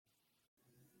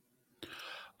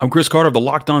I'm Chris Carter of the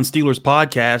Locked On Steelers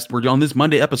podcast. We're on this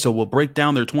Monday episode. We'll break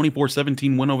down their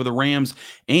 24-17 win over the Rams.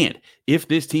 And if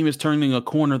this team is turning a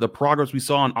corner, the progress we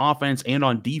saw on offense and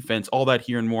on defense, all that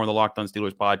here and more on the Locked On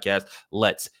Steelers podcast.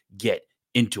 Let's get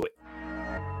into it.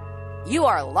 You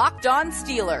are Locked On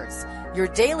Steelers, your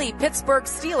daily Pittsburgh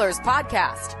Steelers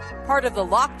podcast, part of the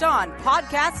Locked On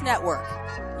Podcast Network,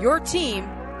 your team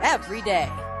every day.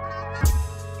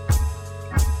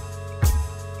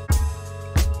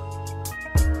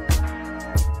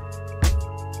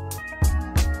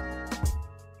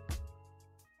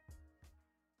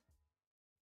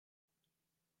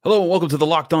 Hello and welcome to the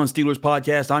Locked On Steelers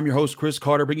podcast. I'm your host, Chris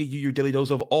Carter, bringing you your daily dose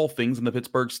of all things in the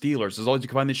Pittsburgh Steelers. As always, you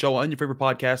can find the show on your favorite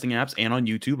podcasting apps and on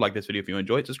YouTube. Like this video if you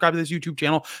enjoy it. Subscribe to this YouTube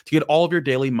channel to get all of your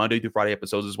daily Monday through Friday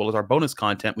episodes, as well as our bonus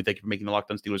content. We thank you for making the Locked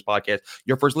On Steelers podcast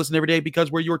your first listen every day,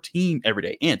 because we're your team every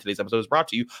day. And today's episode is brought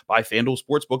to you by FanDuel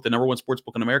Sportsbook, the #1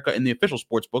 sportsbook in America and the official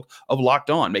sportsbook of Locked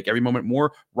On. Make every moment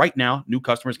more. Right now, new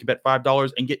customers can bet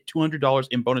 $5 and get $200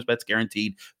 in bonus bets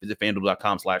guaranteed. Visit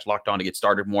FanDuel.com/LockedOn to get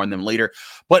started. More on them later.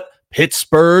 But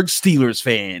Pittsburgh Steelers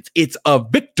fans, it's a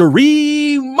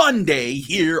Victory Monday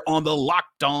here on the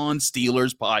Locked On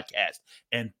Steelers podcast.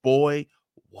 And boy,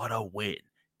 what a win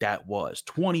that was.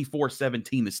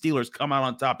 24-17. The Steelers come out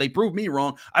on top. They proved me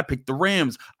wrong. I picked the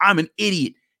Rams. I'm an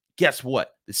idiot. Guess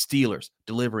what? The Steelers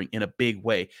delivering in a big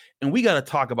way. And we got to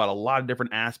talk about a lot of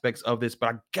different aspects of this,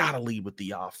 but I got to lead with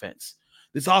the offense.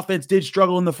 This offense did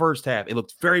struggle in the first half. It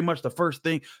looked very much the first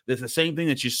thing. That's the same thing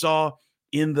that you saw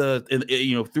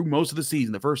through most of the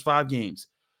season, the first 5 games.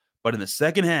 But in the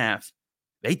second half,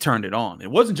 they turned it on.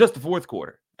 It wasn't just the fourth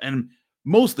quarter, and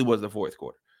mostly was the fourth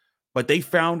quarter. But they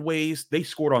found ways. They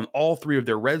scored on all 3 of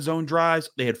their red zone drives.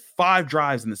 They had 5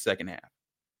 drives in the second half.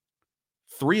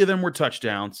 3 of them were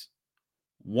touchdowns.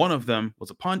 1 of them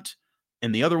was a punt,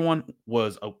 and the other one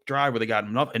was a drive where they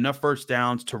got enough first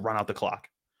downs to run out the clock.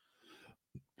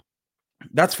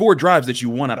 That's 4 drives that you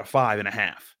won out of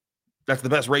 5.5. That's the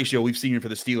best ratio we've seen for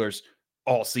the Steelers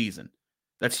all season.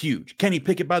 That's huge. Kenny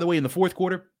Pickett, by the way, in the fourth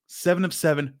quarter, 7 of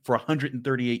 7 for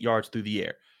 138 yards through the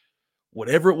air.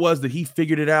 Whatever it was that he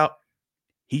figured out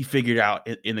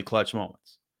in the clutch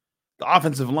moments. The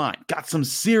offensive line got some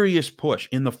serious push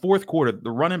in the fourth quarter. The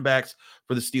running backs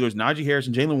for the Steelers, Najee Harris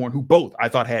and Jaylen Warren, who both I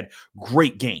thought had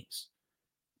great games.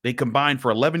 They combined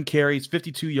for 11 carries,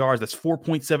 52 yards. That's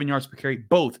 4.7 yards per carry,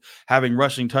 both having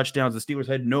rushing touchdowns. The Steelers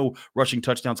had no rushing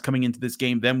touchdowns coming into this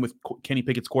game. Then with Kenny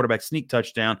Pickett's quarterback sneak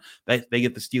touchdown, they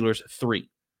get the Steelers 3.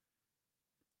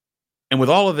 And with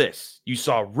all of this, you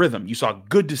saw rhythm. You saw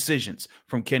good decisions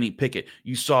from Kenny Pickett.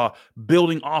 You saw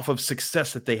building off of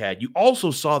success that they had. You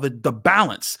also saw the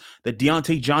balance that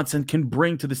Diontae Johnson can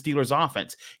bring to the Steelers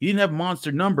offense. He didn't have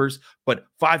monster numbers, but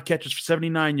 5 catches for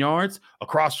 79 yards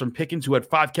across from Pickens, who had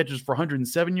 5 catches for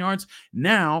 107 yards.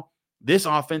 Now, this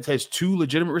offense has 2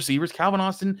 legitimate receivers. Calvin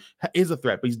Austin is a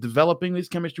threat, but he's developing this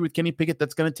chemistry with Kenny Pickett.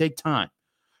 That's going to take time.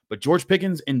 But George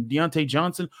Pickens and Diontae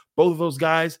Johnson, both of those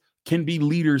guys can be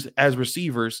leaders as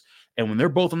receivers. And when they're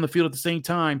both on the field at the same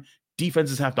time,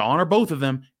 defenses have to honor both of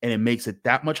them, and it makes it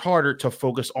that much harder to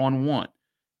focus on one.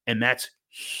 And that's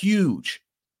huge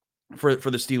for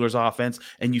the Steelers offense.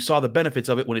 And you saw the benefits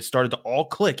of it when it started to all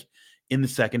click in the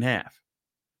second half.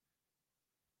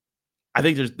 I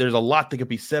think there's a lot that could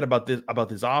be said about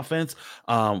this offense.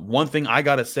 One thing I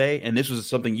got to say, and this was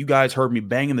something you guys heard me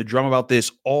banging the drum about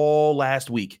this all last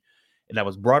week, and that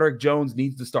was Broderick Jones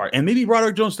needs to start. And maybe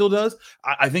Broderick Jones still does.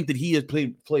 I think that he has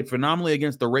played phenomenally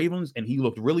against the Ravens, and he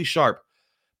looked really sharp.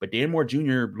 But Dan Moore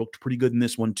Jr. looked pretty good in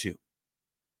this one too.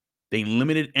 They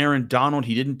limited Aaron Donald.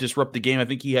 He didn't disrupt the game. I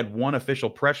think he had 1 official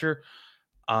pressure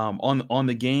on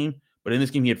the game. But in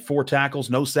this game, he had 4 tackles,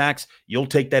 no sacks. You'll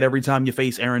take that every time you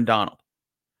face Aaron Donald.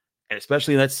 And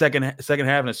especially in that second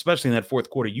half, and especially in that fourth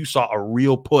quarter, you saw a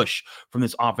real push from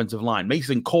this offensive line.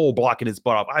 Mason Cole blocking his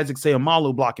butt off. Isaac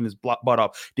Seumalo blocking his butt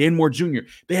off. Dan Moore Jr.,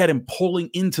 they had him pulling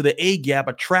into the A-gap,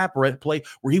 a trap play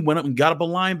where he went up and got up a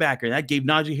linebacker. And that gave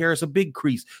Najee Harris a big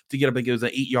crease to get up. It was an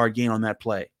 8-yard gain on that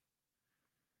play.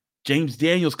 James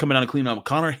Daniels coming down to clean up.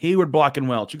 Connor Hayward blocking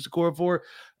well. Chuks Okorafor,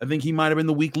 I think he might have been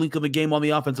the weak link of the game on the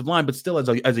offensive line. But still, as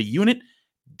a unit,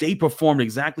 they performed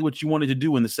exactly what you wanted to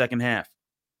do in the second half.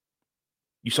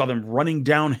 You saw them running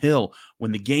downhill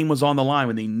when the game was on the line,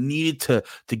 when they needed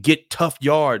to get tough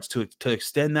yards to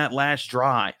extend that last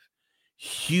drive.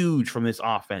 Huge from this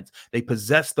offense. They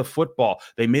possessed the football.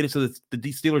 They made it so that the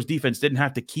Steelers defense didn't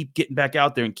have to keep getting back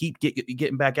out there and keep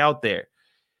getting back out there.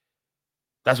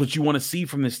 That's what you want to see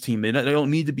from this team. They don't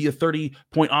need to be a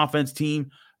 30-point offense team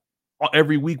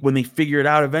every week when they figure it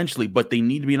out eventually, but they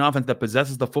need to be an offense that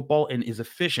possesses the football and is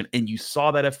efficient. And you saw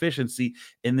that efficiency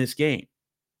in this game.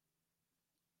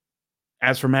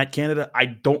 As for Matt Canada, I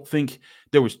don't think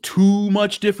there was too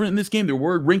much different in this game. There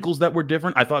were wrinkles that were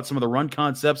different. I thought some of the run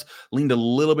concepts leaned a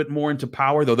little bit more into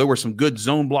power, though there were some good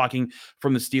zone blocking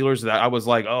from the Steelers that I was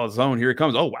like, oh, zone, here it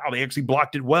comes. Oh, wow, they actually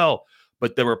blocked it well.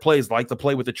 But there were plays like the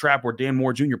play with the trap where Dan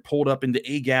Moore Jr. pulled up into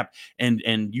A-gap and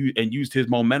used his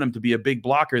momentum to be a big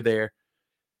blocker there.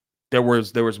 There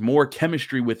was more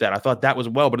chemistry with that. I thought that was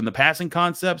well. But in the passing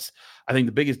concepts, I think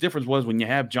the biggest difference was when you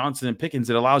have Johnson and Pickens,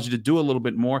 it allows you to do a little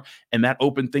bit more, and that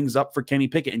opened things up for Kenny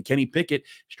Pickett. And Kenny Pickett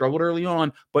struggled early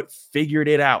on, but figured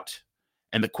it out.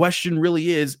 And the question really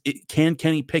is, can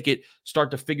Kenny Pickett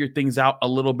start to figure things out a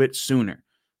little bit sooner?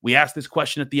 We asked this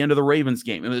question at the end of the Ravens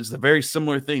game, and it's a very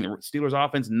similar thing. The Steelers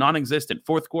offense, non-existent.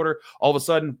 Fourth quarter, all of a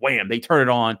sudden, wham, they turn it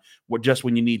on just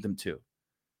when you need them to.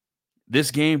 This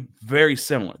game, very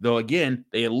similar. Though, again,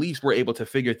 they at least were able to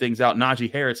figure things out.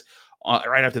 Najee Harris,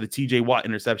 right after the T.J. Watt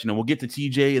interception, and we'll get to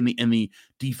T.J. in the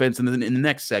defense in the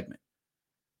next segment.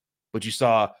 But you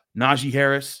saw Najee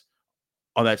Harris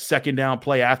on that second down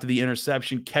play after the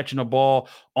interception, catching a ball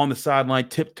on the sideline,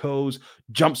 tiptoes,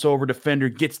 jumps over defender,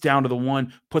 gets down to the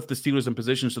one, puts the Steelers in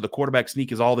position so the quarterback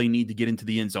sneak is all they need to get into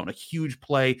the end zone. A huge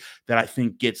play that I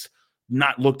think gets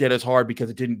not looked at as hard because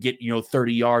it didn't get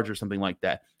 30 yards or something like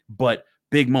that. But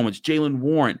big moments. Jaylen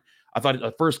Warren, I thought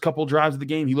the first couple drives of the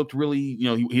game, he looked really,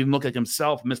 he didn't look like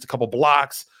himself, missed a couple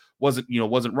blocks,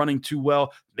 wasn't running too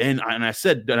well. Then, and I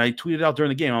tweeted out during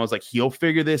the game, I was like, he'll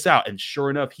figure this out. And sure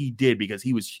enough, he did, because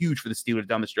he was huge for the Steelers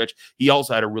down the stretch. He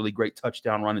also had a really great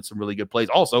touchdown run and some really good plays.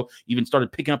 Also, even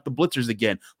started picking up the blitzers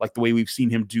again, like the way we've seen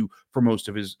him do for most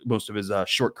of his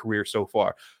short career so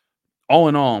far. All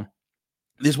in all,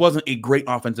 this wasn't a great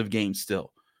offensive game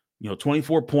still.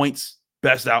 24 points,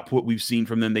 best output we've seen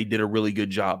from them. They did a really good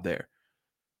job there.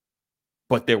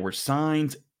 But there were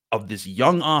signs of this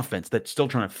young offense that's still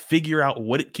trying to figure out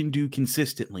what it can do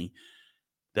consistently,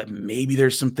 that maybe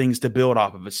there's some things to build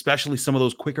off of, especially some of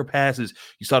those quicker passes.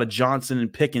 You saw to Johnson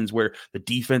and Pickens where the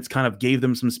defense kind of gave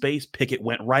them some space. Pickett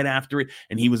went right after it,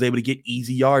 and he was able to get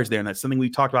easy yards there. And that's something we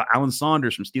talked about. Alan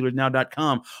Saunders from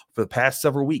SteelersNow.com for the past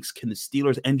several weeks. Can the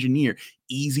Steelers engineer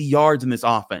easy yards in this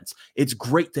offense? It's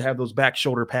great to have those back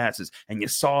shoulder passes, and you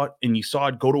saw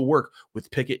it go to work with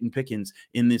Pickett and Pickens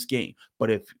in this game. But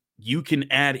if you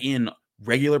can add in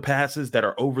regular passes that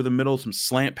are over the middle, some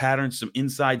slant patterns, some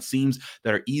inside seams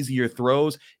that are easier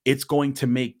throws, it's going to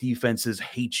make defenses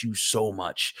hate you so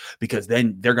much, because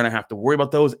then they're going to have to worry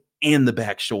about those and the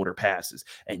back shoulder passes.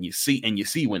 And you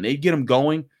see when they get them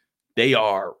going, they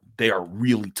are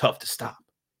really tough to stop.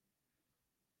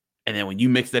 And then when you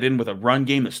mix that in with a run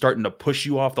game that's starting to push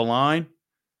you off the line,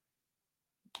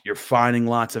 you're finding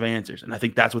lots of answers. And I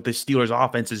think that's what the Steelers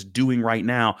offense is doing right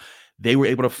now. They were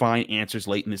able to find answers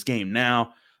late in this game.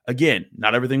 Now, again,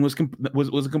 not everything was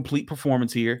a complete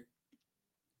performance here.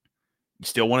 You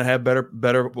still want to have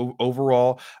better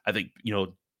overall. I think,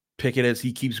 Pickett, as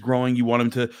he keeps growing, you want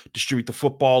him to distribute the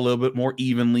football a little bit more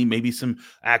evenly, maybe some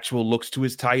actual looks to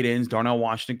his tight ends, Darnell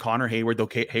Washington, Connor Hayward, though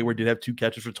Hayward did have 2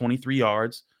 catches for 23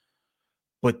 yards.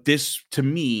 But this, to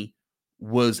me,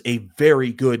 was a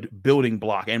very good building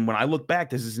block. And when I look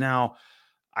back, this is now,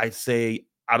 I'd say,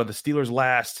 out of the Steelers'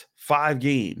 last 5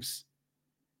 games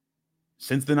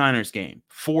since the Niners game,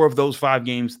 4 of those 5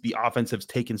 games, the offense has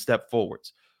taken step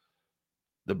forwards.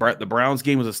 The Browns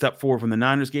game was a step forward from the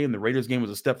Niners game. The Raiders game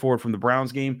was a step forward from the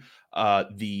Browns game.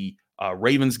 The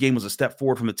Ravens game was a step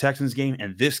forward from the Texans game.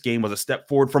 And this game was a step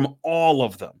forward from all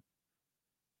of them.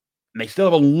 And they still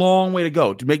have a long way to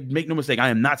go. To make no mistake, I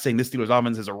am not saying this Steelers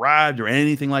offense has arrived or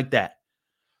anything like that.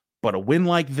 But a win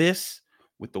like this,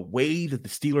 with the way that the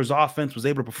Steelers offense was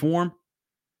able to perform,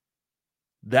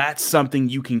 that's something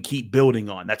you can keep building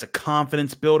on. That's a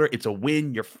confidence builder. It's a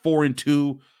win. You're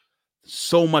 4-2.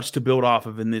 So much to build off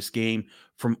of in this game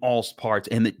from all parts.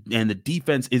 And the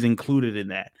defense is included in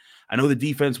that. I know the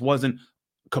defense wasn't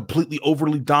completely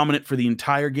overly dominant for the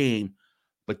entire game,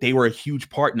 but they were a huge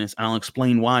part in this. And I'll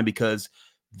explain why, because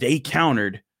they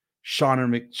countered Sean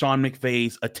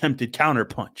McVay's attempted counter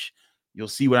punch. You'll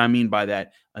see what I mean by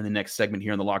that in the next segment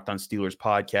here on the Locked On Steelers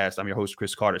podcast. I'm your host,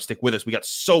 Chris Carter. Stick with us. We got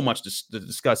so much to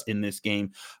discuss in this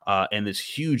game and this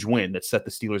huge win that set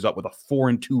the Steelers up with a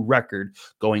 4-2 record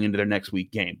going into their next week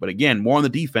game. But again, more on the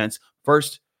defense.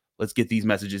 First, let's get these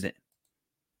messages in.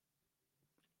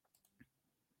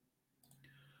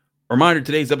 Reminder,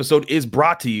 today's episode is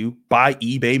brought to you by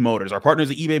eBay Motors. Our partners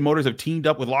at eBay Motors have teamed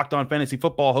up with Locked On Fantasy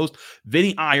Football host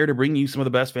Vinny Iyer to bring you some of the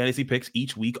best fantasy picks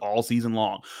each week all season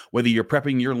long. Whether you're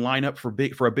prepping your lineup for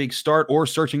a big start or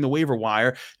searching the waiver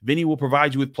wire, Vinny will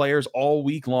provide you with players all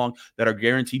week long that are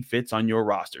guaranteed fits on your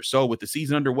roster. So with the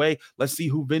season underway, let's see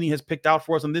who Vinny has picked out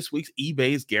for us on this week's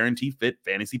eBay's Guaranteed Fit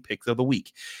Fantasy Picks of the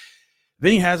Week.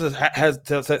 Vinny has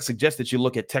suggested that you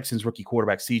look at Texans rookie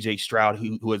quarterback C.J. Stroud,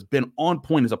 who has been on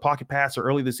point as a pocket passer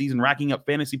early this season, racking up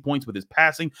fantasy points with his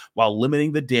passing while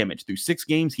limiting the damage. Through 6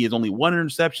 games, he has only 1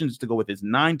 interception to go with his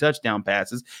 9 touchdown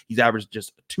passes. He's averaged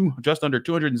just under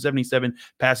 277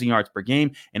 passing yards per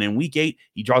game. And in week 8,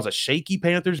 he draws a shaky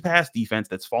Panthers pass defense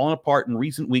that's fallen apart in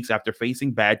recent weeks after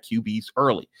facing bad QBs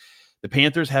early. The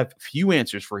Panthers have few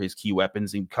answers for his key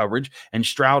weapons in coverage, and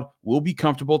Stroud will be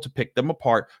comfortable to pick them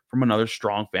apart from another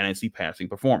strong fantasy passing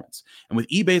performance. And with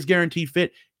eBay's Guaranteed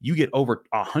Fit, you get over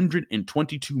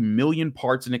 122 million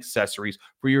parts and accessories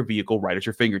for your vehicle right at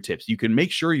your fingertips. You can make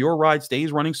sure your ride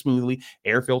stays running smoothly.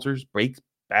 Air filters, brakes,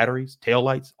 batteries,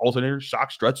 taillights, alternators, shock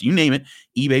struts, you name it,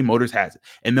 eBay Motors has it.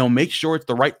 And they'll make sure it's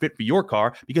the right fit for your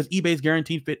car because eBay's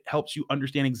Guaranteed Fit helps you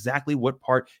understand exactly what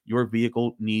part your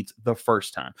vehicle needs the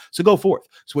first time. So go forth,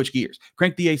 switch gears,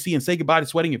 crank the AC, and say goodbye to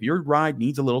sweating if your ride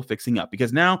needs a little fixing up,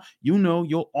 because now you know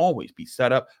you'll always be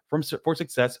set up for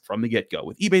success from the get-go.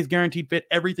 With eBay's Guaranteed Fit,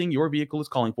 everything your vehicle is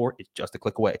calling for is just a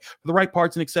click away. For the right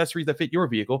parts and accessories that fit your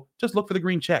vehicle, just look for the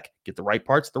green check. Get the right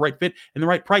parts, the right fit, and the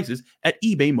right prices at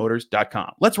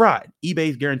ebaymotors.com. Let's ride.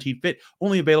 eBay's Guaranteed Fit,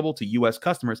 only available to U.S.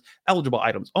 customers. Eligible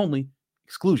items only.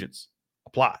 Exclusions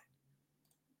apply.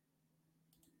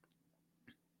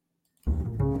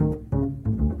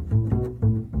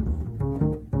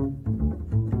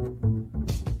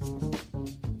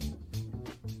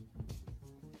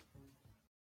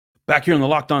 Back here on the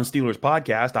Locked On Steelers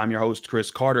podcast, I'm your host,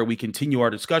 Chris Carter. We continue our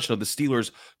discussion of the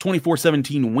Steelers'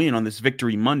 24-17 win on this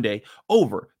Victory Monday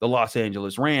over the Los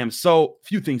Angeles Rams. So, a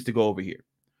few things to go over here.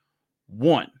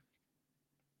 1,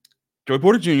 Joey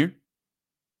Porter Jr.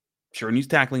 sure needs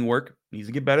tackling work, needs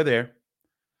to get better there,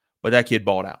 but that kid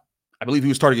balled out. I believe he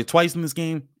was targeted twice in this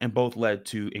game, and both led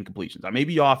to incompletions. I may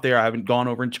be off there. I haven't gone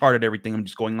over and charted everything. I'm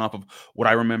just going off of what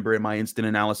I remember in my instant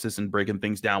analysis and breaking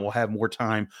things down. We'll have more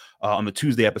time on the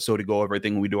Tuesday episode to go over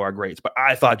everything when we do our grades. But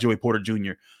I thought Joey Porter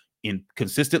Jr.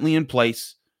 consistently in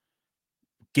place,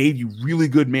 gave you really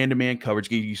good man-to-man coverage,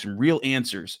 gave you some real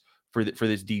answers for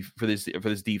this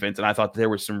defense, and I thought there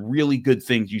were some really good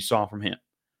things you saw from him.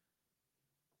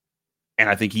 And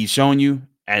I think he's shown you.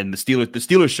 And the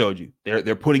Steelers showed you.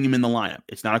 They're putting him in the lineup.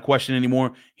 It's not a question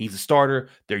anymore. He's a starter.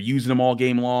 They're using him all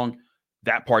game long.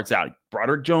 That part's out.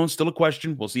 Broderick Jones, still a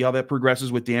question. We'll see how that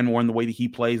progresses with Dan Moore and the way that he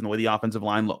plays and the way the offensive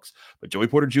line looks. But Joey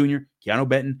Porter Jr., Keanu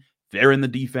Benton, they're in the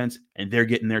defense, and they're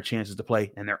getting their chances to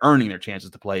play, and they're earning their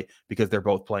chances to play because they're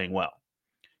both playing well.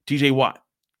 TJ Watt,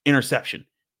 interception,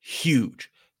 huge.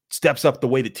 Steps up the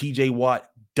way that TJ Watt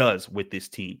does with this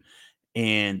team.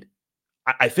 And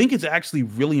I think it's actually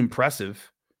really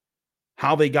impressive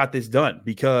how they got this done,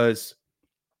 because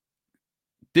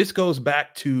this goes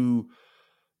back to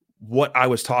what I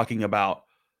was talking about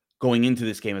going into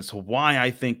this game as to why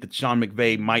I think that Sean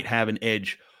McVay might have an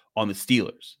edge on the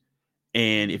Steelers.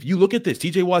 And if you look at this,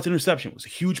 TJ Watt's interception was a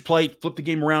huge play, flipped the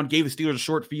game around, gave the Steelers a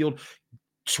short field,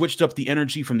 switched up the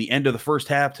energy from the end of the first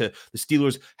half to the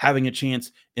Steelers having a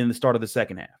chance in the start of the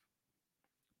second half.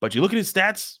 But you look at his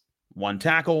stats, 1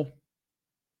 tackle,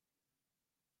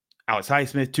 Alex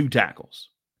Highsmith, 2 tackles.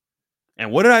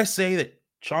 And what did I say that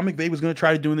Sean McVay was going to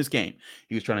try to do in this game?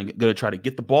 He was going to try to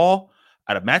get the ball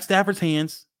out of Matt Stafford's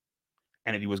hands.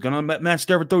 And if he was going to let Matt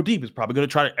Stafford throw deep, he was probably going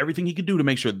to try everything he could do to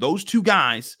make sure those 2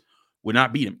 guys would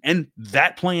not beat him. And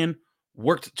that plan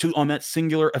worked on that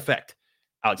singular effect.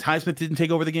 Alex Highsmith didn't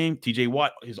take over the game. TJ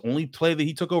Watt, his only play that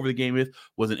he took over the game with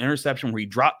was an interception where he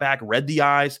dropped back, read the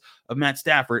eyes of Matt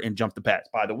Stafford, and jumped the pass.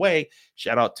 By the way,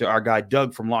 shout out to our guy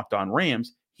Doug from Locked On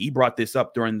Rams. He brought this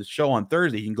up during the show on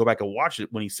Thursday. You can go back and watch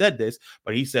it when he said this,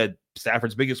 but he said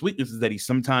Stafford's biggest weakness is that he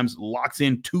sometimes locks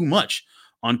in too much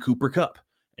on Cooper Kupp.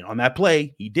 And on that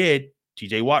play, he did.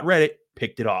 TJ Watt read it,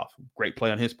 picked it off. Great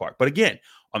play on his part. But again,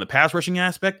 on the pass rushing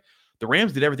aspect, the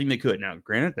Rams did everything they could. Now,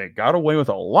 granted, they got away with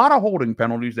a lot of holding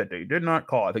penalties that they did not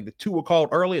call. I think the 2 were called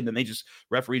early, and then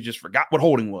referees just forgot what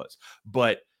holding was.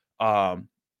 But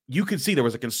you could see there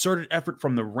was a concerted effort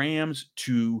from the Rams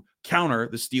to counter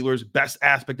the Steelers' best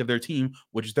aspect of their team,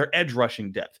 which is their edge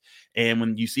rushing depth. And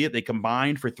when you see it, they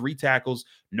combined for 3 tackles,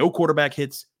 no quarterback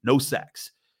hits, no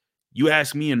sacks. You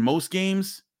ask me, in most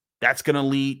games, that's going to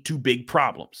lead to big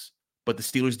problems. But the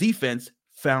Steelers' defense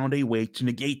found a way to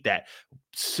negate that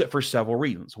for several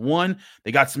reasons. One,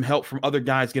 they got some help from other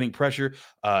guys getting pressure.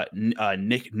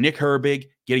 Nick Herbig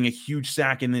getting a huge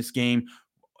sack in this game,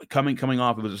 coming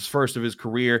off. It was his first of his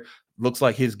career. Looks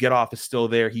like his get off is still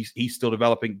there. He's still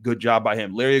developing. Good job by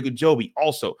him. Larry Ogunjobi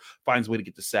also finds a way to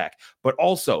get the sack, but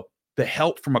also the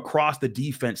help from across the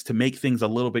defense to make things a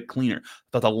little bit cleaner.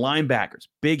 The linebackers,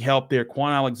 big help there.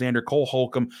 Quan Alexander, Cole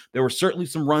Holcomb. There were certainly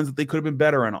some runs that they could have been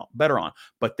better on,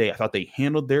 but I thought they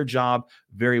handled their job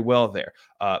very well there.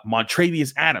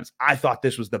 Montravius Adams, I thought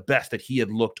this was the best that he had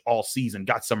looked all season.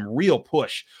 Got some real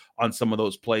push on some of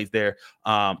those plays there.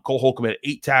 Cole Holcomb had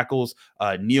 8 tackles,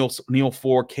 Neal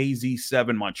 4, KZ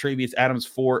 7, Montravius Adams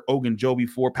 4, Ogunjobi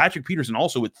 4, Patrick Peterson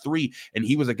also with 3, and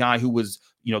he was a guy who was,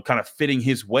 kind of fitting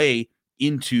his way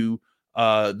into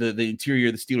the interior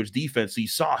of the Steelers defense. So you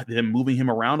saw them moving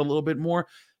him around a little bit more.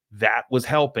 That was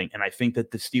helping, and I think that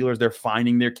the Steelers, they're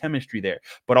finding their chemistry there.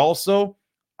 But also,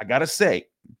 I gotta say,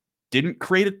 didn't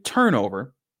create a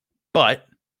turnover, but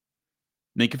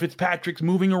Minka Fitzpatrick's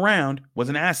moving around was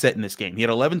an asset in this game. He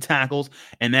had 11 tackles,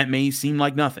 and that may seem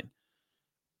like nothing.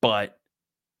 But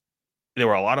there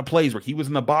were a lot of plays where he was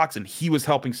in the box and he was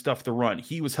helping stuff the run.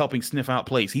 He was helping sniff out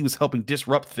plays. He was helping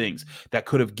disrupt things that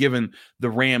could have given the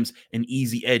Rams an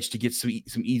easy edge to get some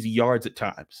easy yards at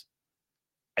times.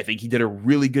 I think he did a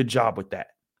really good job with that.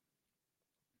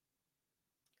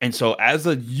 And so as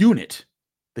a unit,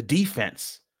 the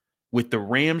defense, with the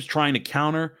Rams trying to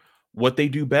counter what they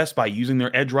do best by using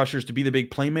their edge rushers to be the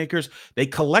big playmakers, they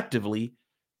collectively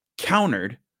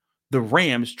countered the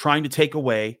Rams trying to take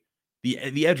away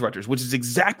the edge rushers, which is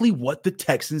exactly what the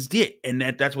Texans did. And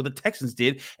that's what the Texans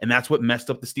did, and that's what messed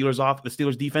up the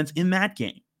Steelers defense in that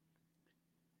game.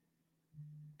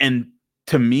 And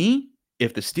to me,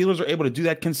 if the Steelers are able to do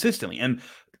that consistently, and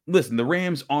listen, the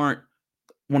Rams aren't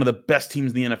one of the best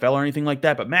teams in the NFL or anything like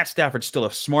that, but Matt Stafford's still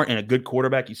a smart and a good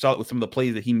quarterback. You saw it with some of the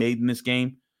plays that he made in this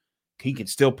game. He can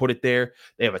still put it there.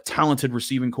 They have a talented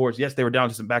receiving corps. Yes, they were down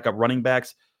to some backup running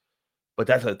backs, but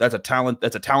that's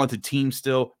a talented team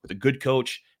still with a good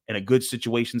coach and a good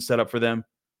situation set up for them.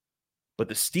 But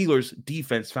the Steelers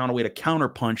defense found a way to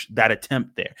counterpunch that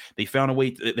attempt there. They found a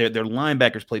way their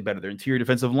linebackers played better. Their interior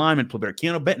defensive linemen played better.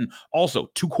 Keanu Benton also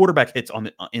 2 quarterback hits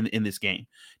in this game.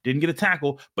 Didn't get a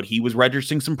tackle, but he was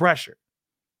registering some pressure.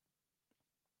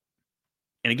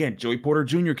 And again, Joey Porter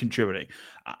Jr. contributing.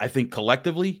 I think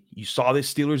collectively, you saw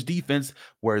this Steelers defense,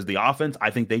 whereas the offense,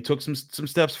 I think they took some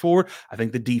steps forward. I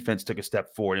think the defense took a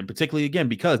step forward, and particularly, again,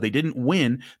 because they didn't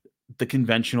win the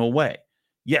conventional way.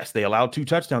 Yes, they allowed 2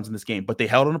 touchdowns in this game, but they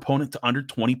held an opponent to under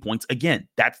 20 points again.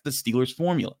 That's the Steelers'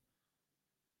 formula.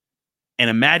 And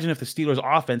imagine if the Steelers'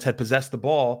 offense had possessed the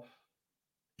ball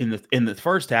in the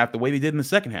first half the way they did in the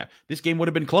second half. This game would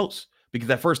have been close, because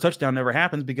that first touchdown never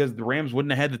happens because the Rams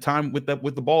wouldn't have had the time with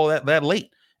the ball that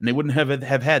late, and they wouldn't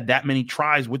have had that many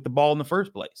tries with the ball in the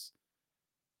first place.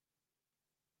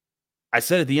 I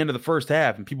said at the end of the first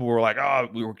half, and people were like, "Oh,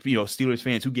 we were Steelers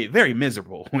fans who get very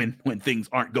miserable when things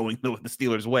aren't going the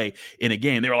Steelers' way in a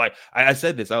game." They were like, I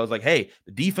said this, I was like, "Hey,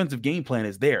 the defensive game plan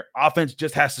is there. Offense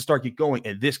just has to get going,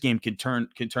 and this game can turn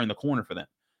the corner for them."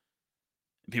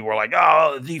 And people were like,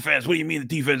 "Oh, the defense. What do you mean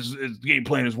the defense game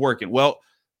plan is working?" Well,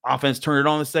 offense turned it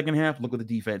on the second half. Look what the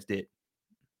defense did.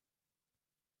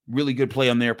 Really good play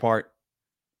on their part.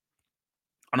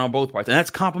 And on both parts. And that's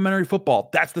complimentary football.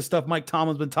 That's the stuff Mike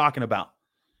Tomlin's been talking about.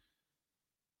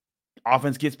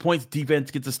 Offense gets points,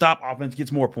 defense gets a stop, offense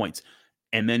gets more points.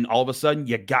 And then all of a sudden,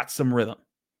 you got some rhythm.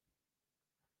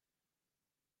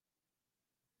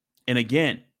 And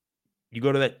again, you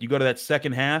go to that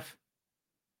second half.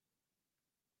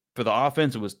 For the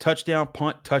offense, it was touchdown,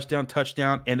 punt, touchdown,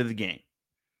 end of the game.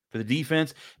 For the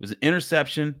defense, it was an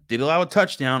interception. Did allow a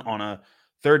touchdown on a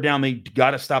third down. They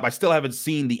got to stop. I still haven't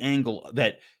seen the angle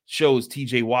that shows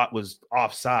TJ Watt was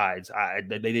offsides.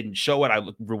 They didn't show it. I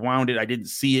rewound it. I didn't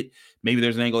see it. Maybe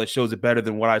there's an angle that shows it better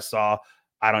than what I saw.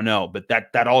 I don't know. But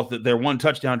their one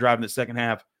touchdown drive in the second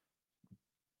half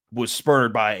was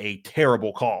spurred by a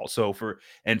terrible call. So for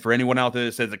anyone out there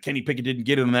that says that Kenny Pickett didn't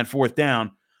get it on that fourth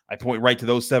down, I point right to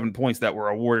those 7 points that were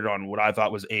awarded on what I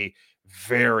thought was a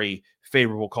very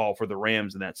favorable call for the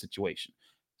Rams in that situation.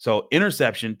 So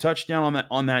interception, touchdown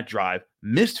on that drive,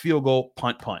 missed field goal,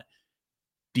 punt.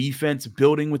 Defense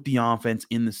building with the offense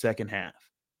in the second half.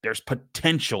 There's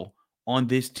potential on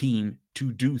this team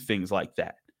to do things like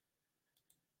that.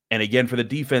 And again, for the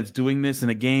defense doing this in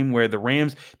a game where the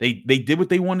Rams, they did what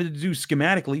they wanted to do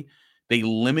schematically. They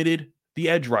limited the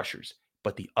edge rushers,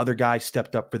 but the other guy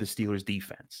stepped up for the Steelers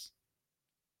defense.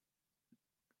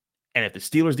 And if the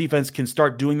Steelers defense can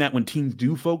start doing that when teams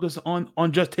do focus on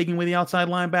just taking away the outside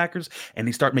linebackers and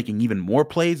they start making even more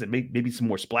plays and maybe some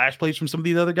more splash plays from some of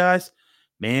these other guys,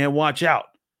 man, watch out.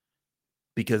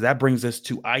 Because that brings us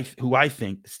to who I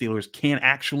think the Steelers can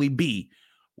actually be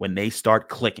when they start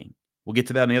clicking. We'll get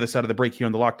to that on the other side of the break here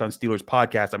on the Locked On Steelers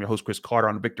podcast. I'm your host, Chris Carter,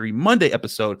 on the Victory Monday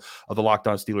episode of the Locked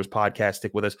On Steelers podcast.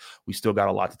 Stick with us. We still got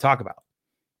a lot to talk about.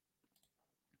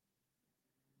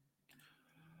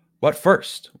 But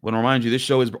first, I want to remind you this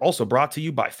show is also brought to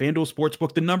you by FanDuel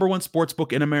Sportsbook, the number one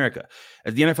sportsbook in America.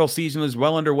 As the NFL season is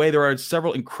well underway, there are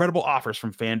several incredible offers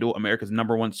from FanDuel, America's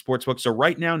number one sportsbook. So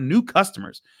right now, new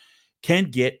customers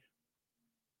can bet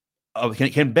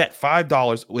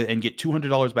 $5 and get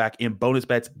 $200 back in bonus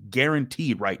bets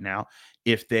guaranteed right now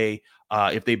if they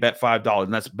bet $5,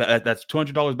 and that's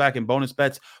 $200 back in bonus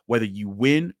bets whether you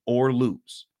win or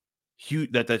lose.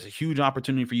 That's a huge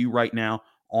opportunity for you right now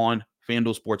on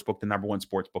FanDuel Sportsbook, the number one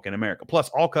sportsbook in America. Plus,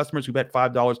 all customers who bet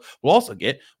 $5 will also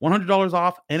get $100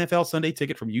 off NFL Sunday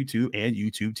Ticket from YouTube and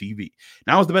YouTube TV.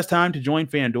 Now is the best time to join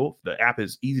FanDuel. The app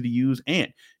is easy to use,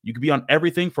 and you can be on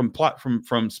everything from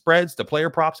spreads to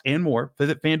player props and more.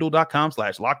 Visit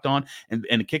FanDuel.com/lockedon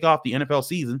and kick off the NFL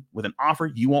season with an offer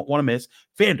you won't want to miss.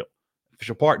 FanDuel,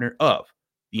 official partner of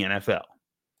the NFL.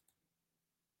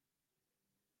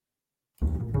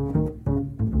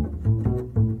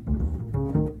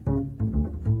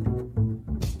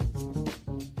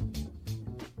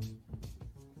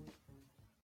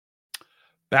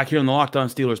 Back here on the Locked On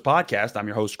Steelers podcast, I'm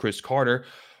your host, Chris Carter.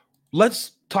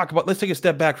 Let's take a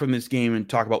step back from this game and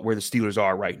talk about where the Steelers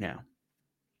are right now.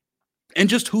 And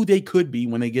just who they could be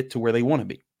when they get to where they want to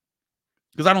be.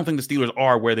 Because I don't think the Steelers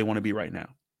are where they want to be right now.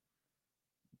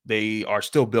 They are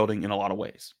still building in a lot of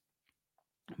ways.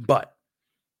 But,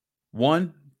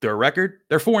 one, their record,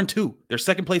 they're 4-2. They're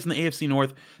second place in the AFC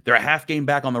North. They're a half game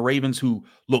back on the Ravens, who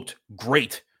looked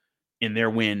great in their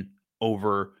win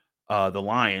over the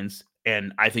Lions.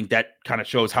 And I think that kind of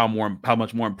shows how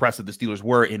much more impressive the Steelers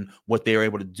were in what they were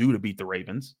able to do to beat the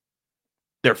Ravens.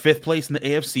 They're fifth place in the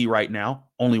AFC right now.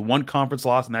 Only one conference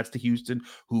loss, and that's to Houston,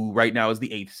 who right now is the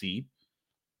 8th seed.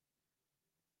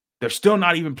 They're still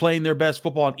not even playing their best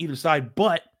football on either side,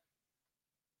 but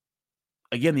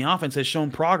again, the offense has shown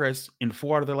progress in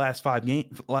 4 out of their last 5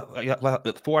 games.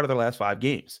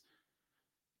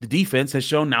 The defense has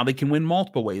shown now they can win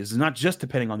multiple ways. It's not just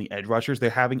depending on the edge rushers.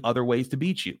 They're having other ways to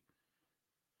beat you.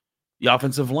 The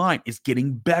offensive line is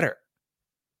getting better,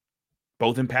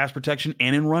 both in pass protection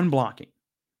and in run blocking.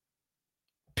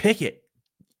 Pickett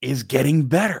is getting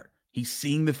better. He's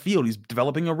seeing the field. He's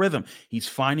developing a rhythm. He's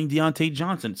finding Deontay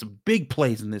Johnson. Some big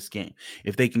plays in this game.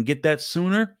 If they can get that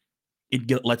sooner,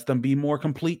 lets them be a more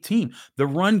complete team. The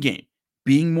run game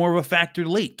being more of a factor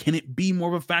late. Can it be more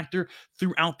of a factor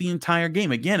throughout the entire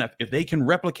game? Again, if they can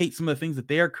replicate some of the things that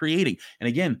they are creating, and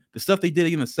again, the stuff they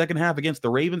did in the second half against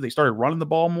the Ravens, they started running the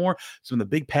ball more. Some of the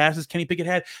big passes Kenny Pickett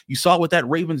had, you saw what that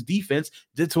Ravens defense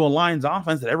did to a Lions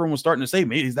offense that everyone was starting to say,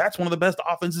 maybe that's one of the best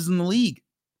offenses in the league.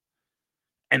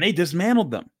 And they dismantled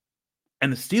them.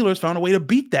 And the Steelers found a way to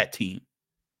beat that team.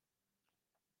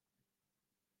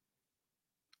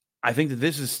 I think that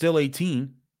this is still a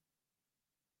team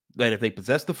that if they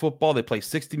possess the football, they play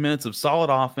 60 minutes of solid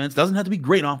offense. Doesn't have to be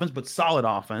great offense, but solid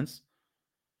offense.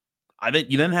 I think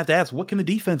you then have to ask, what can the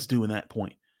defense do in that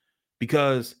point?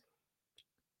 Because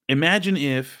imagine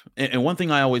if, and one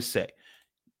thing I always say,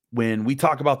 when we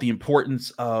talk about the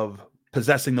importance of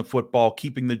possessing the football,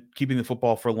 keeping the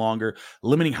football for longer,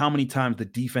 limiting how many times the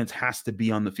defense has to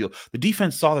be on the field. The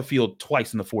defense saw the field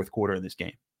twice in the fourth quarter of this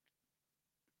game.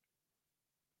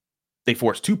 They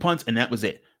forced 2 punts, and that was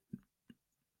it.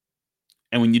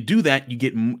 And when you do that, you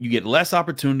get less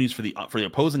opportunities for the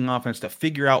opposing offense to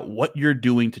figure out what you're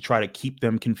doing to try to keep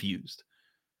them confused.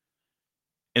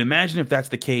 And imagine if that's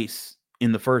the case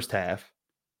in the first half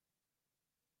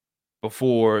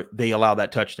before they allow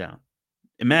that touchdown.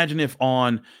 Imagine if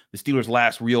on the Steelers'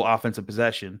 last real offensive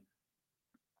possession,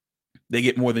 they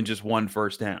get more than just one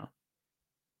first down.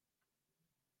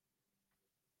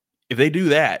 If they do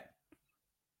that,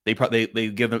 they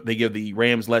give the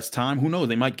Rams less time. Who knows?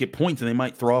 They might get points and they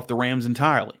might throw off the Rams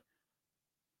entirely.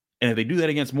 And if they do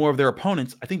that against more of their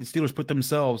opponents, I think the Steelers put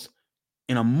themselves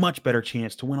in a much better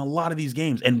chance to win a lot of these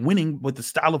games and winning with the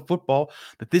style of football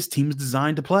that this team is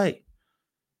designed to play.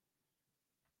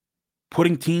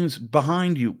 Putting teams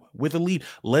behind you with a lead,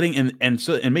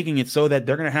 and making it so that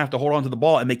they're going to have to hold on to the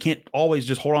ball, and they can't always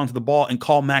just hold on to the ball and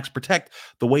call max protect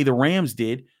the way the Rams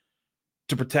did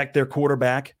to protect their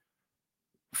quarterback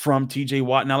from TJ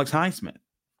Watt and Alex Highsmith.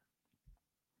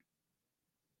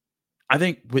 I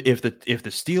think if the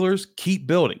Steelers keep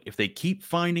building, if they keep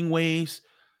finding ways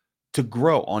to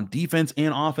grow on defense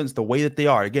and offense the way that they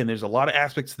are. Again, there's a lot of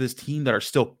aspects to this team that are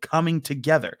still coming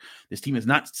together. This team is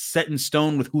not set in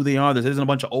stone with who they are. This isn't a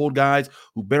bunch of old guys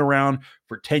who've been around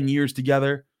for 10 years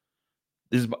together.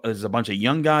 This is a bunch of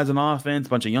young guys on offense, a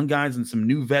bunch of young guys and some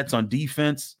new vets on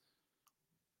defense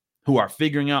who are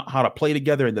figuring out how to play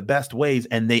together in the best ways,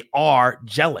 and they are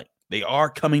gelling. They are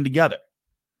coming together.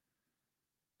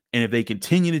 And if they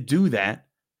continue to do that,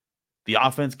 the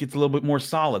offense gets a little bit more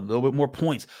solid, a little bit more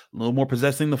points, a little more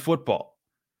possessing the football.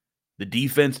 The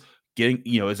defense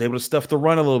is able to stuff the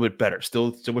run a little bit better.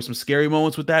 Still with some scary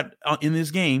moments with that in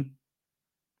this game.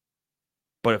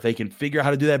 But if they can figure out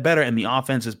how to do that better and the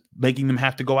offense is making them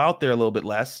have to go out there a little bit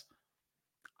less,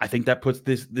 I think that puts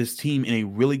this team in a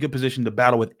really good position to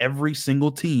battle with every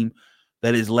single team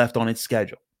that is left on its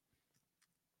schedule.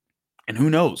 And who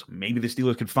knows, maybe the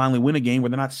Steelers could finally win a game where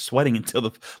they're not sweating until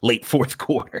the late fourth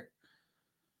quarter.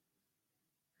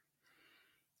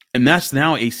 And that's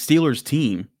now a Steelers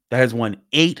team that has won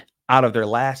 8 out of their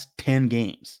last 10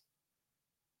 games.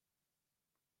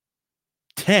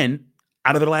 10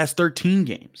 out of their last 13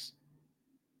 games.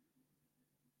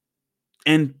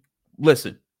 And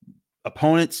listen,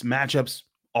 opponents, matchups,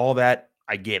 all that,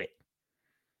 I get it.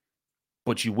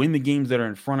 But you win the games that are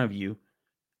in front of you,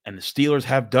 and the Steelers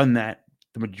have done that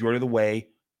the majority of the way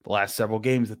the last several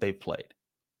games that they've played.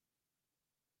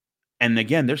 And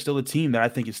again, they're still a team that I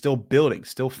think is still building,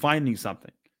 still finding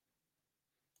something.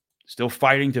 Still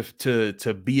fighting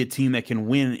to be a team that can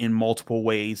win in multiple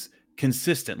ways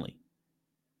consistently.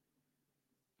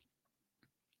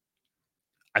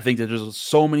 I think that there's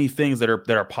so many things that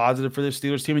are positive for this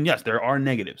Steelers team. And yes, there are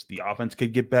negatives. The offense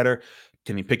could get better.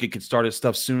 Kenny Pickett could start his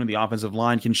stuff sooner. The offensive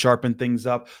line can sharpen things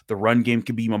up. The run game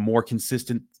can be a more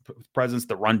consistent presence.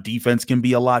 The run defense can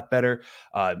be a lot better.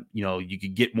 You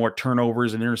could get more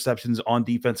turnovers and interceptions on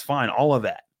defense. Fine, all of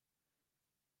that.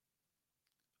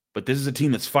 But this is a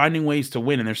team that's finding ways to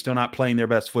win, and they're still not playing their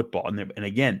best football. And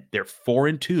again, they're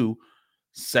 4-2,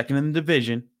 second in the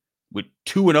division, with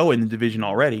 2-0 in the division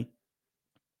already.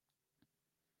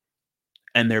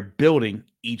 And they're building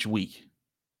each week.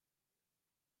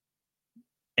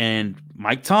 And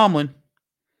Mike Tomlin,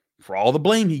 for all the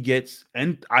blame he gets,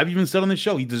 and I've even said on the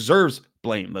show, he deserves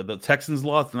blame. The Texans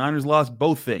lost, the Niners lost,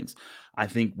 both things. I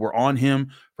think we're on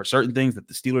him for certain things that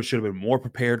the Steelers should have been more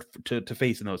prepared to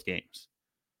face in those games.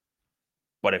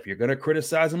 But if you're going to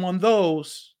criticize him on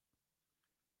those,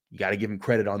 you got to give him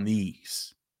credit on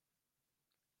these.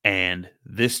 And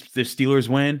this Steelers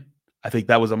win, I think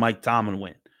that was a Mike Tomlin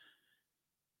win.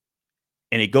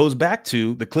 And it goes back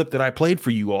to the clip that I played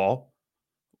for you all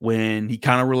when he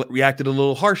kind of reacted a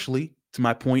little harshly to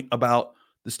my point about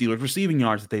the Steelers receiving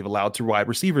yards that they've allowed to wide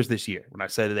receivers this year. When I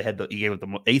said that he gave it the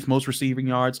 8th most receiving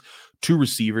yards to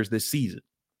receivers this season.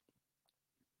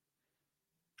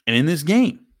 And in this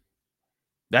game,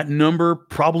 that number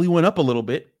probably went up a little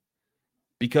bit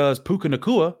because Puka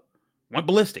Nacua went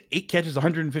ballistic. 8 catches,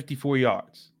 154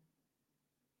 yards.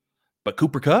 But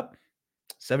Cooper Kupp,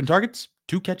 7 targets,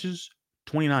 2 catches,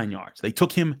 29 yards. They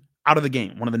took him out of the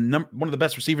game. One of the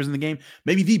best receivers in the game,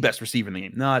 maybe the best receiver in the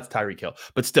game. No, it's Tyreek Hill.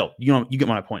 But still, you get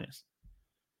what my point is.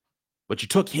 But you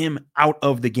took him out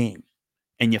of the game,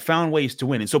 and you found ways to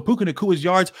win. And so Puka Nacua's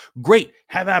yards, great,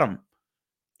 have at him.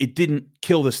 It didn't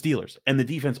kill the Steelers, and the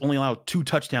defense only allowed 2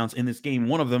 touchdowns in this game.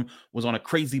 One of them was on a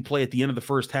crazy play at the end of the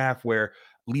first half where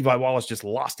Levi Wallace just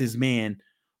lost his man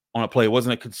on a play. It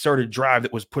wasn't a concerted drive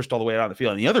that was pushed all the way out of the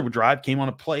field. And the other drive came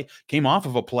off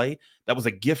of a play that was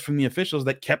a gift from the officials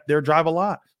that kept their drive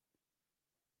alive.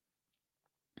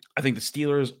 I think the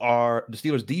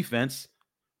Steelers defense,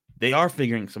 they are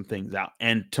figuring some things out.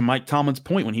 And to Mike Tomlin's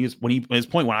point, when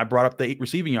I brought up the 8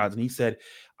 receiving yards, and he said,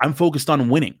 I'm focused on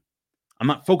winning. I'm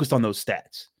not focused on those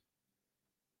stats.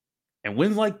 And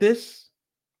wins like this,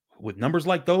 with numbers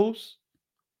like those,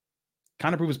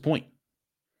 kind of prove his point.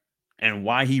 And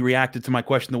why he reacted to my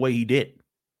question the way he did.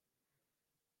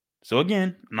 So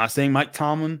again, I'm not saying Mike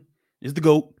Tomlin is the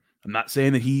GOAT. I'm not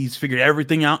saying that he's figured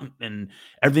everything out and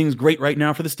everything's great right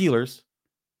now for the Steelers.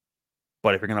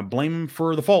 But if you're going to blame him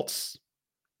for the faults,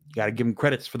 you got to give him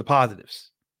credits for the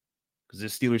positives. Because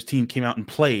this Steelers team came out and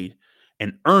played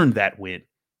and earned that win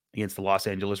against the Los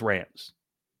Angeles Rams.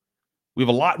 We have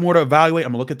a lot more to evaluate.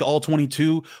 I'm going to look at the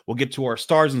All-22. We'll get to our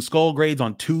Stars and Skull grades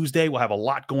on Tuesday. We'll have a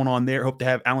lot going on there. Hope to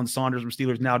have Alan Saunders from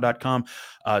SteelersNow.com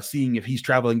seeing if he's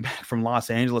traveling back from Los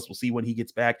Angeles. We'll see when he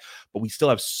gets back. But we still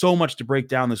have so much to break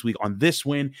down this week on this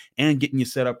win and getting you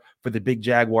set up for the big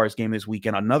Jaguars game this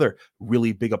weekend. Another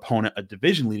really big opponent, a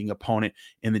division-leading opponent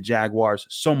in the Jaguars.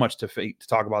 So much to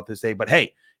talk about this day. But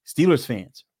hey, Steelers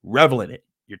fans, revel in it.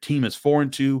 Your team is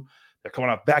 4-2. They're coming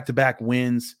off back-to-back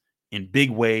wins. in big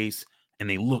ways, and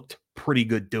they looked pretty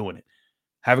good doing it.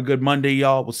 Have a good Monday,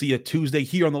 y'all. We'll see you Tuesday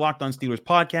here on the Locked On Steelers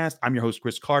podcast. I'm your host,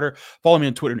 Chris Carter. Follow me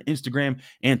on Twitter and Instagram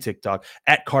and TikTok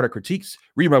at Carter Critiques.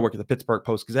 Read my work at the Pittsburgh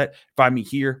Post-Gazette. Find me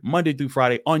here Monday through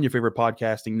Friday on your favorite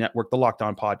podcasting network, the Locked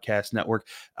On Podcast Network,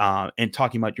 and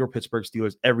talking about your Pittsburgh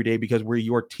Steelers every day because we're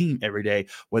your team every day,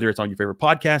 whether it's on your favorite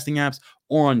podcasting apps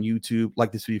or on YouTube.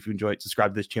 Like this video if you enjoyed it.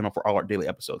 Subscribe to this channel for all our daily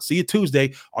episodes. See you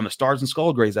Tuesday on the Stars and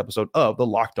Skull Grays episode of the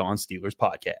Locked On Steelers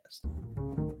podcast.